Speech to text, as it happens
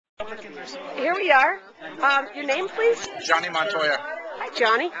Here we are. Your name, please? Johnny Montoya. Hi,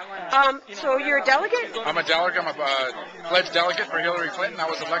 Johnny. So you're a delegate? I'm a delegate. I'm a pledged delegate for Hillary Clinton. I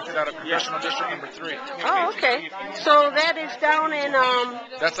was elected out of Congressional District number 3. Oh, okay. So that is down in...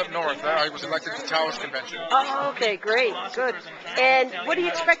 That's up north. I was elected to Taos convention. Oh, okay. Great. Good. And what do you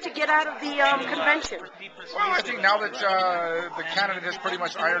expect to get out of the convention? Well, I think now that the candidate has pretty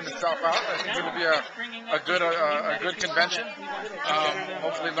much ironed itself out, I think it will be a good convention.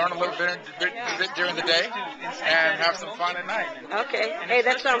 Hopefully learn a little bit during the day and have some fun at night. Okay. Hey,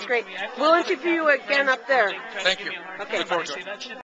 that sounds great. We'll interview you again up there. Thank you. Okay. Look forward to it.